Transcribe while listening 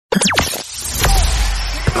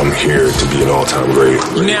I'm here to be an all-time great.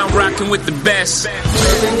 You're now rocking with the best.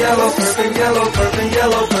 Purple yellow, purple yellow, purple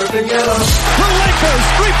yellow, purple yellow. The Lakers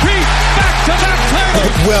repeat back-to-back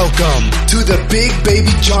titles. Welcome to the Big Baby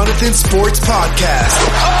Jonathan Sports Podcast.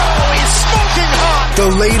 Oh, he's smoking hot. The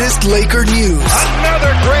latest Laker news. Another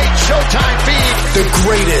great Showtime feed. The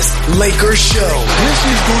greatest Lakers show. This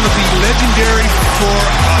is going to be legendary for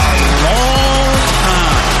a long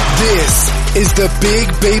time. This is the Big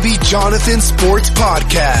Baby Jonathan Sports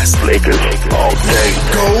Podcast. Lakers all day.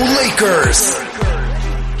 Go Lakers!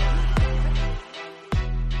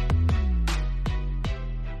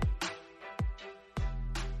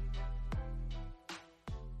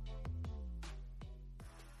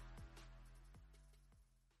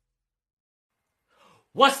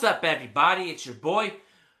 What's up, everybody? It's your boy,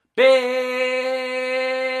 Big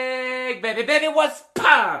Baby. What's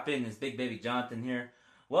poppin'? It's Big Baby Jonathan here.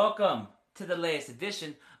 Welcome to the latest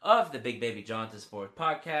edition of the Big Baby Jonathan Sports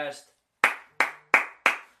Podcast.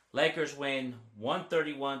 Lakers win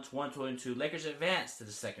 131-122. Lakers advance to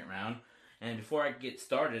the second round. And before I get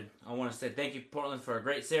started, I want to say thank you, Portland, for a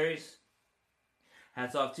great series.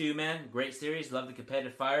 Hats off to you, man. Great series. Love the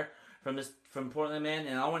competitive fire from Portland, man.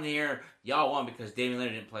 And I want to hear y'all won because Damian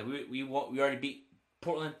Lillard didn't play. We already beat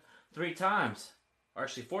Portland 3 times, or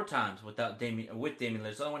actually 4 times with Damian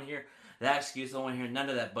Lillard. So I don't want to hear that excuse. I don't want to hear none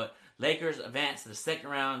of that. But Lakers advance to the second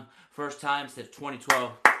round, first time since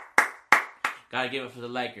 2012. Gotta give it for the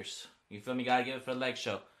Lakers. You feel me? Gotta give it for the Lake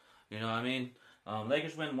Show. You know what I mean?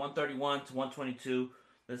 Lakers win 131-122.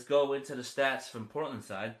 Let's go into the stats from Portland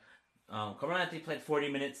side. Carmelo Anthony played 40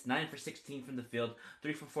 minutes, 9 for 16 from the field,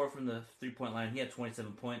 3 for 4 from the three-point line. He had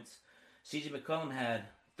 27 points. C.J. McCollum had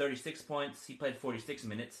 36 points. He played 46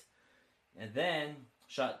 minutes. And then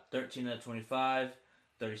shot 13 out of 25,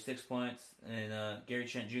 36 points. And Gary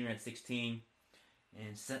Trent Jr. had 16.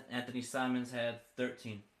 And Anthony Simons had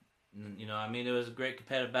 13. And, you know, I mean, it was a great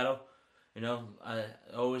competitive battle. You know,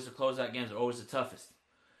 always the closeout games are always the toughest.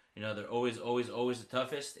 You know, they're always the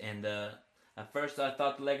toughest. And at first, I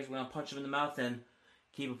thought the Lakers were going to punch him in the mouth and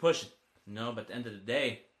keep it pushing. You know, but at the end of the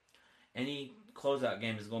day, any closeout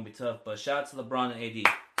game is going to be tough. But shout out to LeBron and AD.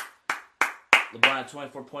 LeBron had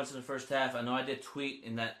 24 points in the first half. I know I did tweet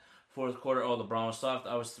in that fourth quarter, oh, LeBron was soft.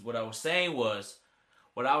 What I was saying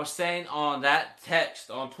on that text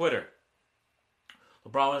on Twitter,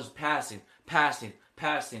 LeBron was passing,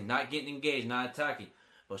 not getting engaged, not attacking.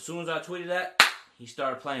 But as soon as I tweeted that, he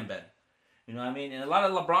started playing better. You know what I mean? And a lot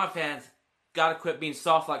of LeBron fans gotta quit being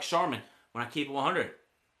soft like Sharman when I keep it 100.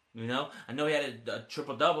 You know? I know he had a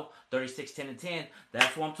triple-double, 36, 10, and 10.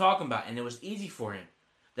 That's what I'm talking about. And it was easy for him.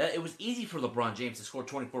 It was easy for LeBron James to score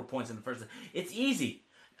 24 points in the first half. It's easy.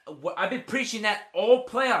 I've been preaching that all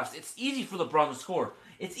playoffs. It's easy for LeBron to score.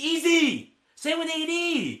 It's easy. Same with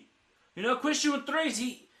AD. You know, quit shooting threes.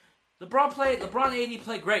 LeBron and AD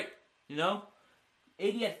played great. You know?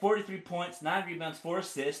 AD had 43 points, 9 rebounds, 4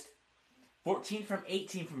 assists, 14 from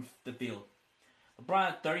 18 from the field. LeBron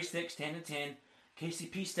had 36, 10 and 10.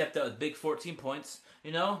 KCP stepped up with big 14 points.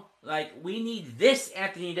 You know, like, we need this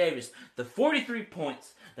Anthony Davis. The 43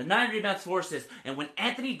 points, the 9 rebounds, 4 assists. And when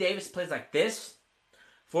Anthony Davis plays like this,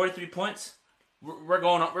 43 points, we're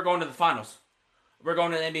going to the finals. We're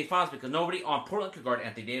going to the NBA Finals because nobody on Portland can guard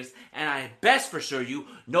Anthony Davis. And I best for sure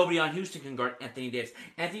nobody on Houston can guard Anthony Davis.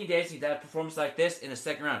 Anthony Davis needs to have a performance like this in the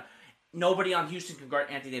second round. Nobody on Houston can guard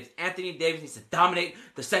Anthony Davis. Anthony Davis needs to dominate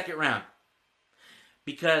the second round.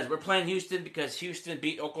 Because we're playing Houston because Houston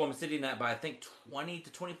beat Oklahoma City in that by, I think,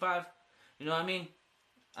 20-25. You know what I mean?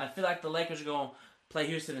 I feel like the Lakers are going to play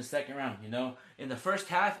Houston in the second round, you know? In the first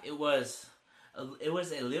half, it was a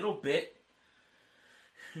little bit,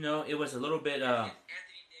 you know, it was a little bit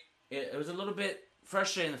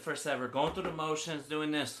frustrating in the first half. We're going through the motions,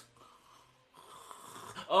 doing this.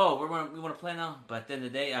 Oh, we want to play now? But at the end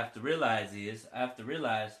of the day, I have to realize that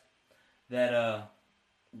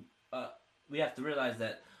we have to realize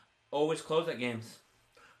that always closeout games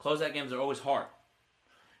are always hard.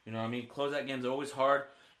 You know what I mean? Closeout games are always hard.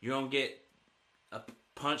 You're going to get a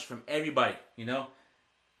punch from everybody, you know?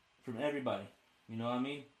 From everybody. You know what I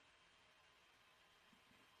mean?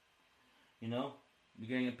 You know? You're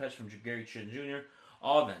getting a punch from Gary Trent Jr.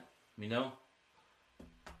 All of them, you know?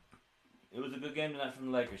 It was a good game tonight from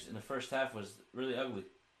the Lakers. And the first half was really ugly.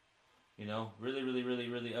 You know? Really, really, really,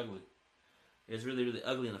 really ugly. It was really, really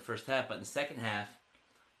ugly in the first half. But in the second half,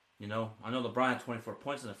 you know, I know LeBron had 24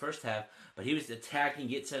 points in the first half, but he was attacking,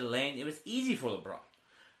 get to the lane. It was easy for LeBron.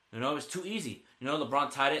 You know, it was too easy. You know,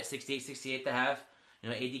 LeBron tied it 68-68 at the half. You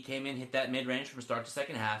know, AD came in, hit that mid-range from start to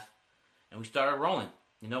second half, and we started rolling.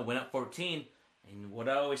 You know, went up 14. And what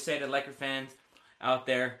I always say to Laker fans out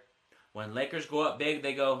there, When Lakers go up big,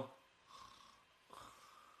 they go,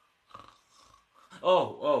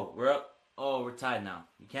 oh, we're up. Oh, we're tied now.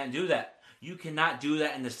 You can't do that. You cannot do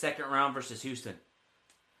that in the second round versus Houston.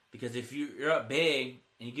 Because if you're up big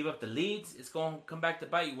and you give up the leads, it's going to come back to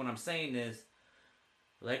bite you. What I'm saying is,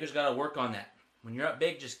 the Lakers got to work on that. When you're up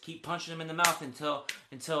big, just keep punching them in the mouth until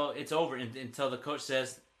it's over, until the coach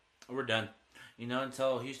says, we're done.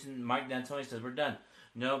 Until Houston, Mike D'Antoni says, we're done.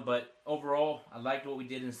 But overall, I liked what we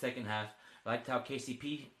did in the second half. I liked how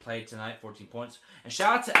KCP played tonight, 14 points. And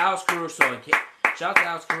shout out to Alex Caruso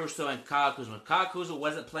and Kyle Kuzma. Kyle Kuzma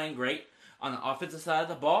wasn't playing great on the offensive side of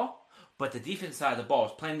the ball, but the defensive side of the ball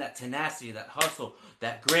was playing that tenacity, that hustle,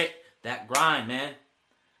 that grit, that grind, man.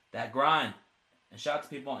 That grind. And shout out to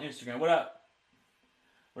people on Instagram. What up?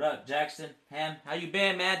 What up, Jackson? Ham? How you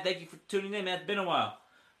been, man? Thank you for tuning in, man. It's been a while.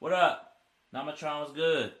 What up? Namatron was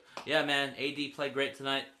good. Yeah, man. AD played great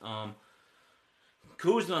tonight.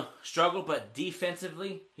 Kuzma struggled, but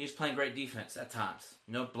defensively, he was playing great defense at times.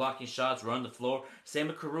 Blocking shots, running the floor. Same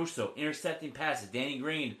with Caruso, intercepting passes. Danny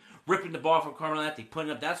Green ripping the ball from Carmelo Anthony,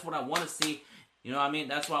 putting up. That's what I want to see. You know what I mean?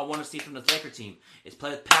 That's what I want to see from the Laker team. It's play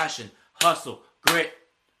with passion, hustle, grit.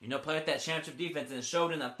 Play with that championship defense, and it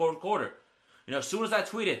showed in that fourth quarter. As soon as I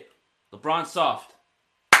tweeted, LeBron soft.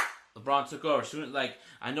 LeBron took over.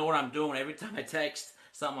 I know what I'm doing. Every time I text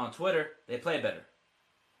something on Twitter, they play better.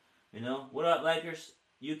 What up, Lakers?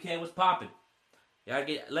 UK was popping.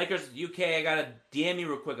 Lakers UK. I gotta DM you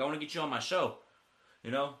real quick. I want to get you on my show.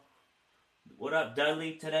 What up,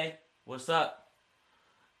 Dudley? Today, what's up?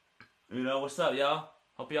 What's up, y'all?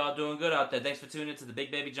 Hope y'all doing good out there. Thanks for tuning in to the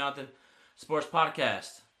Big Baby Jonathan Sports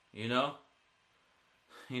Podcast.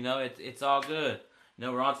 It's all good.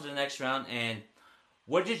 We're on to the next round. And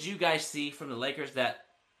what did you guys see from the Lakers that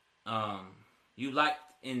you liked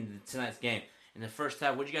in tonight's game? In the first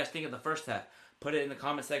half, what did you guys think of the first half? Put it in the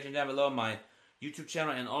comment section down below on my YouTube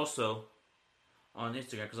channel and also on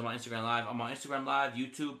Instagram, because I'm on Instagram Live. I'm on Instagram Live,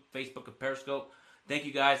 YouTube, Facebook, and Periscope. Thank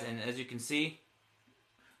you guys, and as you can see,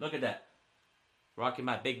 look at that. Rocking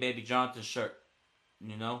my Big Baby Jonathan shirt.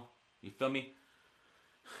 You feel me?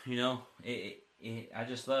 I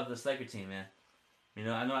just love this Laker team, man.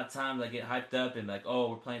 I know at times I get hyped up and like,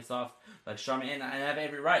 oh, we're playing soft like Charmin, and I have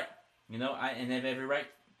every right. I have every right.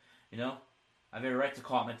 I have every right to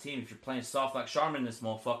call out my team. If you're playing soft like Charmin, this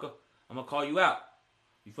motherfucker, I'm gonna call you out.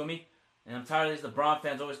 You feel me? And I'm tired of these LeBron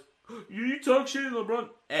fans always, you talk shit, LeBron.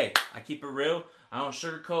 Hey, I keep it real. I don't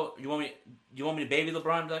sugarcoat. You want me to baby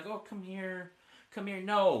LeBron? Be like, oh, come here.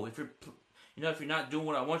 No, if you're not doing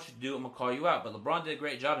what I want you to do, I'm gonna call you out. But LeBron did a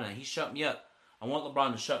great job tonight. He shut me up. I want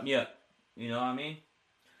LeBron to shut me up. You know what I mean?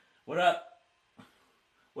 What up?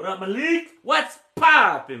 What up, Malik? What's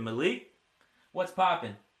poppin', Malik? What's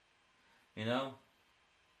poppin'? I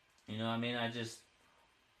mean? I just,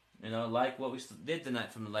 like what we did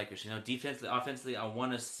tonight from the Lakers. Defensively, offensively, I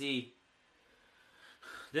want to see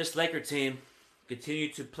this Laker team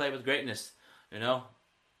continue to play with greatness. And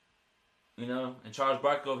Charles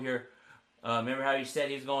Barkley over here, remember how he said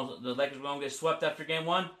the Lakers were going to get swept after game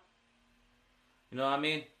one? You know what I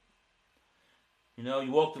mean?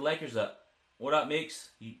 You woke the Lakers up. What up, Meeks?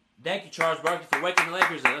 Thank you, Charles Barkley, for waking the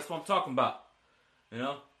Lakers up. That's what I'm talking about.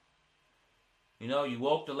 You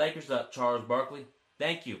woke the Lakers up, Charles Barkley.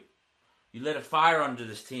 Thank you. You lit a fire under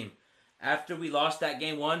this team. After we lost that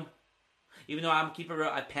game one, even though I'm gonna keep it real,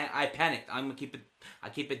 I panicked. I keep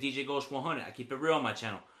it DJ Ghost 100. I keep it real on my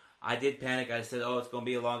channel. I did panic. I said, oh, it's gonna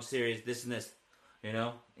be a long series, this and this,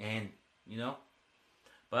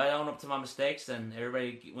 But I own up to my mistakes, and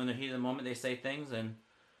everybody, when they're heated in the moment, they say things, and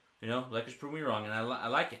Lakers prove me wrong, and I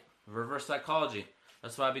like it. Reverse psychology.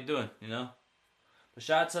 That's what I be doing, But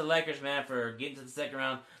shout out to the Lakers, man, for getting to the second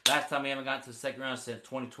round. Last time we haven't gotten to the second round since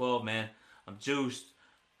 2012, man. I'm juiced,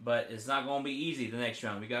 but it's not going to be easy the next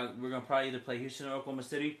round. We're going to probably either play Houston or Oklahoma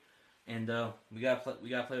City, and we got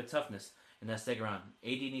to play with toughness in that second round. AD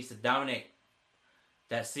needs to dominate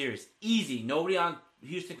that series. Easy. Nobody on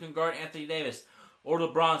Houston can guard Anthony Davis or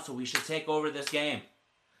LeBron, so we should take over this game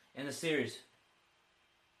in the series.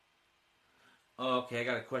 Oh, okay, I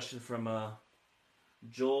got a question from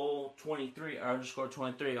Joel23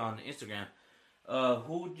 _23 on Instagram.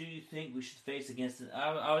 Who do you think we should face against?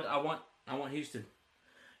 I want Houston.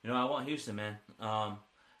 I want Houston, man. I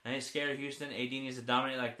ain't scared of Houston. AD needs to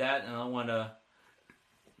dominate like that, and I don't want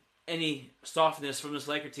any softness from this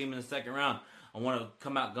Laker team in the second round. I want to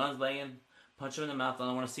come out guns blazing, punch them in the mouth. I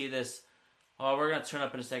don't want to see this. Oh, we're gonna turn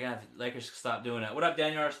up in the second half. Lakers stop doing that. What up,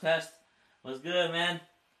 Daniel Artest? What's good, man?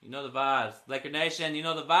 You know the vibes. Laker Nation, you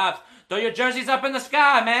know the vibes. Throw your jerseys up in the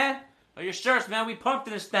sky, man. Or your shirts, man. We pumped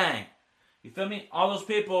in this thing. You feel me? All those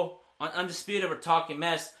people on Undisputed were talking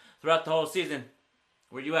mess, throughout the whole season.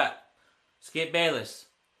 Where you at? Skip Bayless.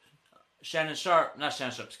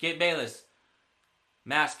 Skip Bayless.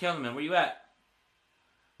 Max Kellerman, where you at?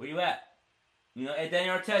 Where you at? You know, hey,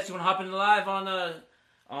 Daniel Artest, you want to hop in the live on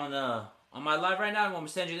my live right now? You want me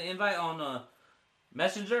to send you the invite on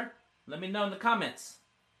Messenger? Let me know in the comments.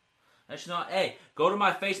 Let you know. Hey, go to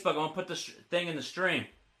my Facebook. I'm gonna put the thing in the stream.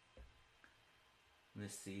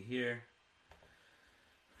 Let's see here.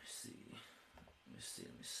 Let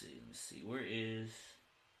me see. Where is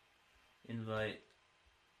invite?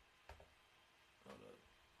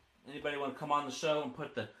 Anybody want to come on the show and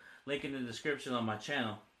put the link in the description on my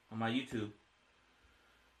channel, on my YouTube.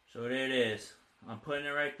 So there it is. I'm putting it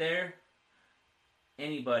right there.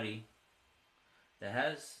 Anybody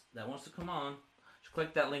that wants to come on, just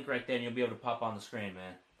click that link right there and you'll be able to pop on the screen,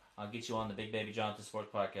 man. I'll get you on the Big Baby Jonathan Sports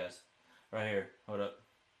Podcast. Right here. Hold up.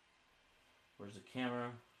 Where's the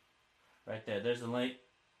camera? Right there. There's the link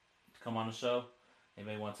to come on the show.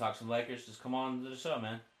 Anybody want to talk some Lakers? Just come on to the show,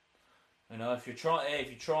 man. You know, if you're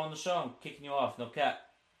trolling the show, I'm kicking you off. No cap.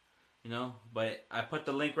 You know, but I put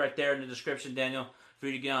the link right there in the description, Daniel, for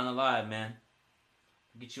you to get on the live, man.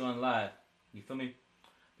 Get you on the live. You feel me?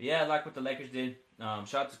 But yeah, I like what the Lakers did.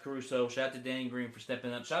 Shout out to Caruso. Shout out to Danny Green for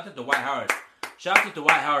stepping up. Shout out to Dwight Howard. Shout out to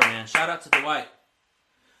Dwight Howard, man. Shout out to Dwight.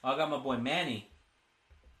 I got my boy Manny.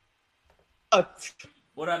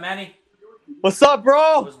 What up, Manny? What's up,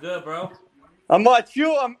 bro? What's good, bro? I'm at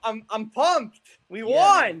you. I'm pumped. We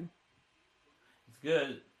won. Man. It's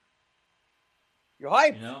good. You're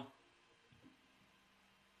hyped. You know?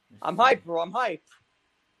 I'm hyped, bro. I'm hyped.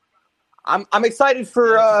 I'm excited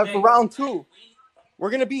for round 2. We're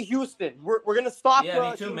gonna be Houston. We're gonna stop.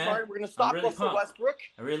 Yeah, me too, man. Harden. We're gonna stop really Russell pumped. Westbrook.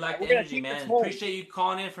 I really like the energy, man. Appreciate you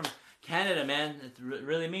calling in from Canada, man. It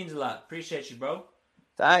really means a lot. Appreciate you, bro.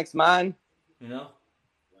 Thanks, man. You know.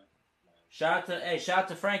 Shout out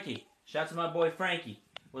to Frankie. Shout out to my boy Frankie.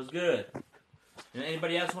 What's good? You know,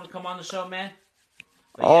 anybody else want to come on the show, man?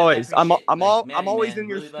 But always. yeah, I'm always man, in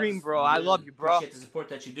your really stream, love, bro. really I love you, bro. Appreciate the support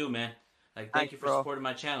that you do, man. Like, thank you for supporting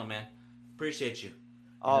my channel, man. Appreciate you.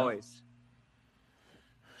 Always. Know?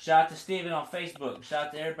 Shout out to Steven on Facebook. Shout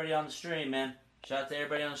out to everybody on the stream, man. Shout out to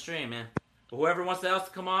everybody on the stream, man. But whoever wants else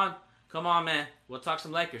to come on, man. We'll talk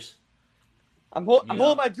some Lakers. I'm holding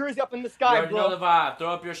my jersey up in the sky, you already bro. know the vibe.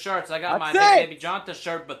 Throw up your shirts. I got my That's Big Baby Jonathan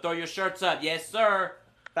shirt, but throw your shirts up. Yes, sir.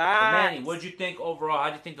 But Manny, what did you think overall? How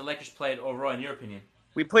do you think the Lakers played overall, in your opinion?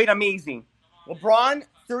 We played amazing. LeBron,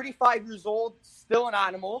 35 years old, still an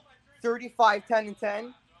animal. 35, 10, and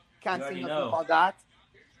 10. Can't say nothing about that.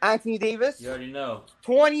 Anthony Davis. You already know.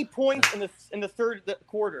 20 points in the third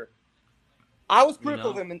quarter. I was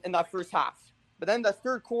critical of him in that first half. But then the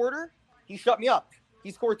third quarter, he shut me up. He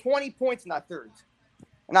scored 20 points in that third.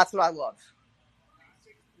 And that's what I love.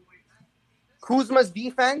 Kuzma's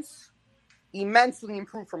defense immensely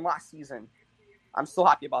improved from last season. I'm so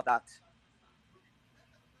happy about that.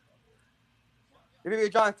 Maybe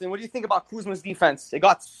Jonathan, what do you think about Kuzma's defense? It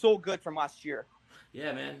got so good from last year.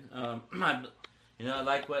 Yeah, man. I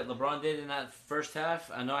like what LeBron did in that first half.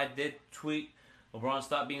 I know I did tweet LeBron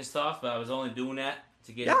stop being soft, but I was only doing that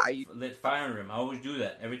to get lit fire under him. I always do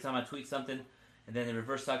that. Every time I tweet something, and then the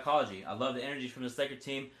reverse psychology. I love the energy from this Laker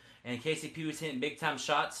team. And KCP was hitting big-time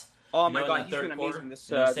shots. Oh, my God, in the third quarter.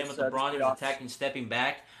 Amazing Same with LeBron. He was attacking, stepping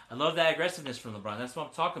back. I love that aggressiveness from LeBron. That's what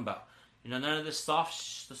I'm talking about. None of this soft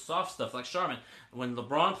stuff like Charmin. When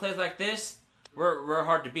LeBron plays like this, we're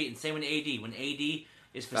hard to beat. And same with AD. When AD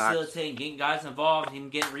is facilitating, getting guys involved, him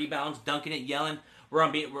getting rebounds, dunking it, yelling, we're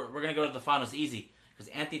gonna go to the finals easy.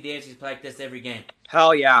 Because Anthony Davis is like this every game.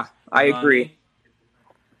 Hell yeah, I agree.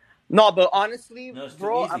 No, but honestly,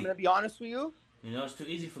 bro, I'm gonna be honest with you. It's too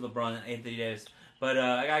easy for LeBron and Anthony Davis. But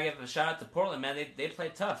I gotta give a shout out to Portland, man. They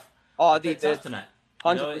played tough. Oh, they played tough tonight.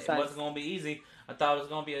 100%. It wasn't gonna be easy. I thought it was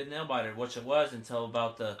going to be a nail-biter, which it was until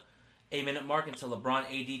about the 8-minute mark, until LeBron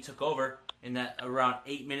AD took over. In that around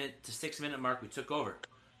 8-minute to 6-minute mark, we took over.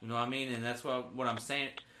 You know what I mean? And that's what I'm saying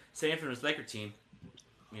from this Laker team.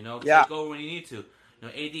 Take over when you need to.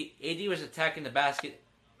 AD was attacking the basket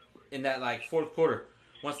in that, fourth quarter.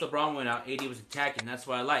 Once LeBron went out, AD was attacking. That's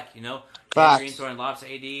what I like, Green throwing lobs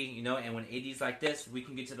to AD, and when AD's like this, we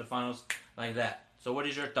can get to the finals like that. So what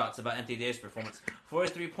is your thoughts about Anthony Davis' performance?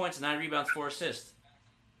 43 points, 9 rebounds, 4 assists.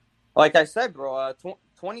 Like I said, bro,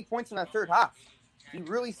 20 points in that third half. He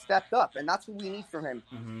really stepped up, and that's what we need from him.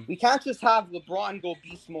 Mm-hmm. We can't just have LeBron go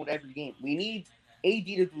beast mode every game. We need AD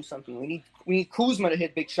to do something. We need Kuzma to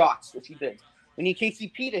hit big shots, which he did. We need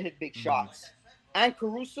KCP to hit big shots. And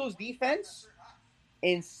Caruso's defense,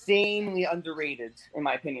 insanely underrated, in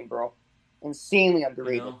my opinion, bro. Insanely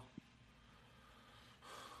underrated.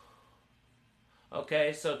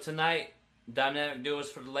 Okay, so tonight, dynamic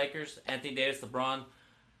duos for the Lakers: Anthony Davis, LeBron,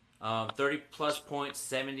 30-plus points,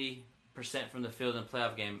 70% from the field in the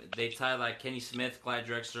playoff game. They tie like Kenny Smith, Clyde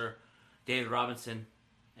Drexler, David Robinson,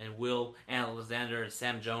 and Will Alexander,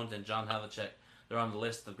 Sam Jones, and John Havlicek. They're on the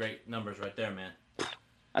list of great numbers right there, man.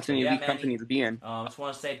 That's an elite company to be in. I just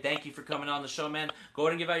want to say thank you for coming on the show, man. Go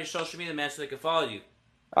ahead and give out your social media, man, so they can follow you.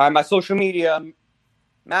 My social media,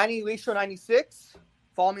 Manny Leisho 96.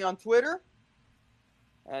 Follow me on Twitter.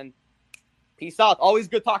 And peace out. Always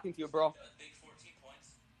good talking to you, bro. Big 14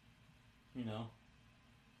 points. You know.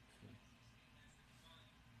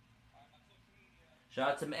 Shout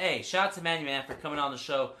out to Manny, man, for coming on the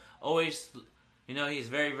show. Always, he's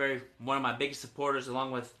very, very one of my biggest supporters,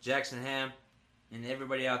 along with Jackson Ham and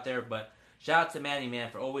everybody out there. But shout out to Manny,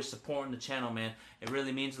 man, for always supporting the channel, man. It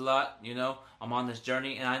really means a lot. I'm on this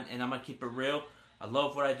journey, and I'm gonna keep it real. I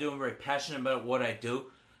love what I do. I'm very passionate about what I do.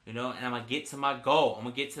 And I'm going to get to my goal. I'm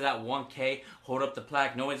going to get to that 1K, hold up the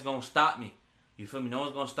plaque. No one's going to stop me. You feel me? No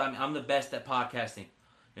one's going to stop me. I'm the best at podcasting.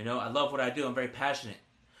 I love what I do. I'm very passionate.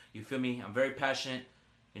 You feel me? I'm very passionate.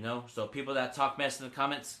 So people that talk mess in the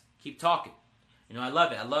comments, keep talking. I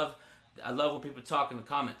love it. I love when people talk in the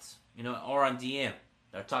comments, or on DM.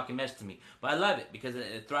 They're talking mess to me. But I love it because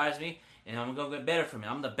it thrives me, and I'm going to get better from it.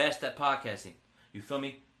 I'm the best at podcasting. You feel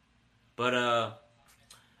me? But,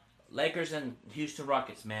 Lakers and Houston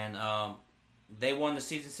Rockets, man. They won the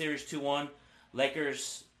season series 2-1.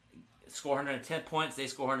 Lakers score 110 points. They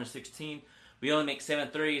score 116. We only make 7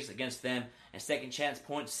 threes against them. And second chance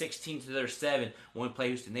points, 16 to their 7 when we play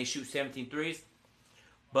Houston. They shoot 17 threes.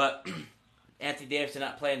 But Anthony Davis did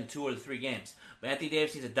not play in the 2 or the 3 games. But Anthony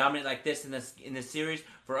Davis needs to dominate like this in this series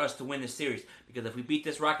for us to win this series. Because if we beat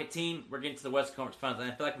this Rocket team, we're getting to the West Conference Finals. And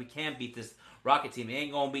I feel like we can beat this Rocket team. It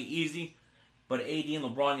ain't going to be easy. But AD and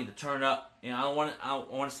LeBron need to turn up. I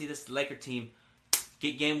want to see this Laker team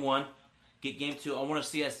get game 1, get game 2. I want to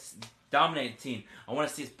see us dominate a team. I want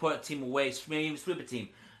to see us put a team away, maybe even sweep a team.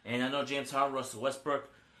 And I know James Harden, Russell Westbrook,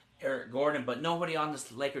 Eric Gordon, but nobody on this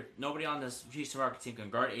Houston Rockets team can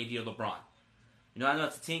guard AD or LeBron. I know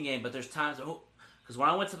it's a team game, but there's times because when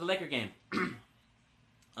I went to the Laker game,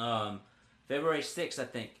 February 6th, I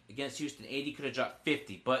think, against Houston, AD could have dropped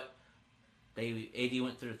 50, but AD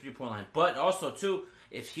went through the 3-point line. But also, too,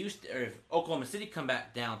 if Oklahoma City come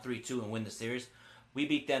back down 3-2 and win the series, we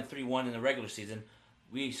beat them 3-1 in the regular season.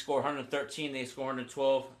 We score 113, they score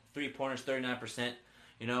 112, 3-pointers, 39%.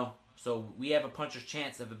 So we have a puncher's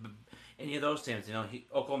chance of any of those teams.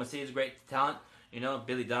 Oklahoma City is a great talent.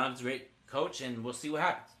 Billy Donovan's a great coach, and we'll see what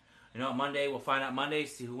happens. Monday, we'll find out Monday,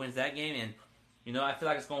 see who wins that game. And, I feel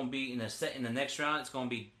like it's going to be in the next round, it's going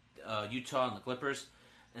to be Utah and the Clippers.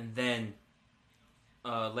 And then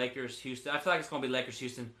Lakers, Houston. I feel like it's going to be Lakers,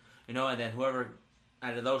 Houston, and then whoever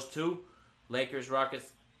out of those two, Lakers,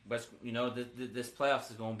 Rockets, West, this playoffs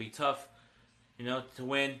is going to be tough, to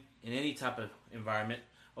win in any type of environment.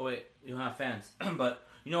 Oh, wait, you don't have fans, but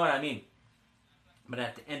you know what I mean. But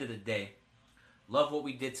at the end of the day, love what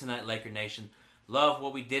we did tonight, Laker Nation. Love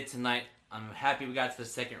what we did tonight. I'm happy we got to the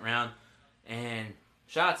second round. And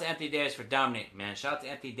shout out to Anthony Davis for dominating, man. Shout out to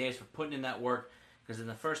Anthony Davis for putting in that work. Because in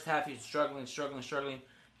the first half, he was struggling.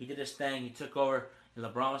 He did his thing. He took over. And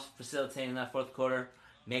LeBron was facilitating that fourth quarter.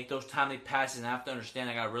 Make those timely passes. And I have to understand,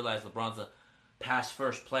 I got to realize LeBron's a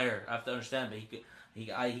pass-first player. I have to understand, but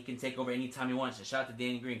he can take over anytime he wants. And shout out to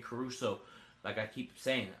Danny Green, Caruso, like I keep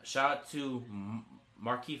saying. Shout out to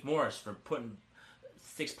Markieff Morris for putting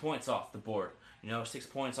 6 points off the board. 6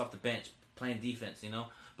 points off the bench, playing defense,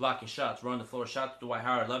 blocking shots, running the floor. Shout out to Dwight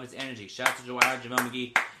Howard. Love his energy. Shout out to Dwight Howard, JaVale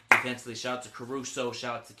McGee. Defensively, shout out to Caruso,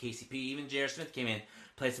 shout out to KCP. Even J.R. Smith came in,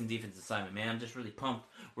 played some defense assignment. Man, I'm just really pumped.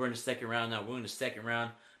 We're in the second round now. We're in the second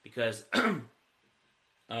round because before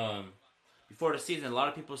the season, a lot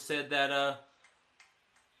of people said that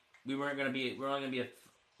we're only going to be a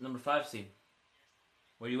number 5 seed.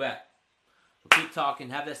 Where you at? So keep talking,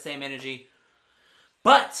 have that same energy.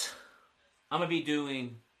 But I'm going to be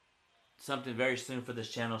doing something very soon for this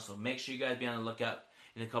channel, so make sure you guys be on the lookout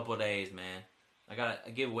in a couple of days, man. I got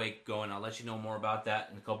a giveaway going. I'll let you know more about that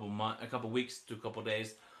in a couple weeks to a couple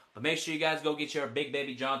days. But make sure you guys go get your Big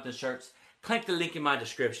Baby Jonathan shirts. Click the link in my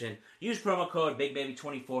description. Use promo code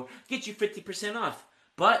BigBaby24. Get you 50% off.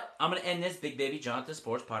 But I'm going to end this Big Baby Jonathan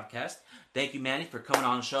Sports Podcast. Thank you, Manny, for coming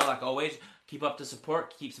on the show. Like always, keep up the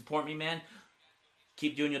support. Keep supporting me, man.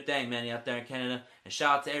 Keep doing your thing, Manny, out there in Canada. And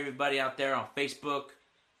shout out to everybody out there on Facebook,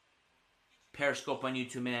 Periscope on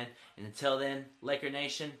YouTube, man. And until then, Laker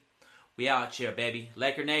Nation, we out here, baby.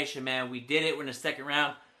 Laker Nation, man. We did it. We're in the second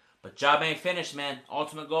round. But job ain't finished, man.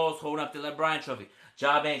 Ultimate goal is holding up the LeBron trophy.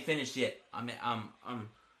 Job ain't finished yet.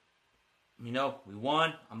 You know, we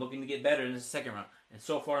won. I'm looking to get better in the second round. And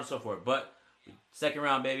so far and so forth. But, second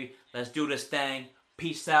round, baby. Let's do this thing.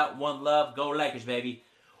 Peace out. One love. Go Lakers, baby.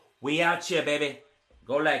 We out here, baby.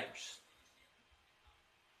 Go Lakers.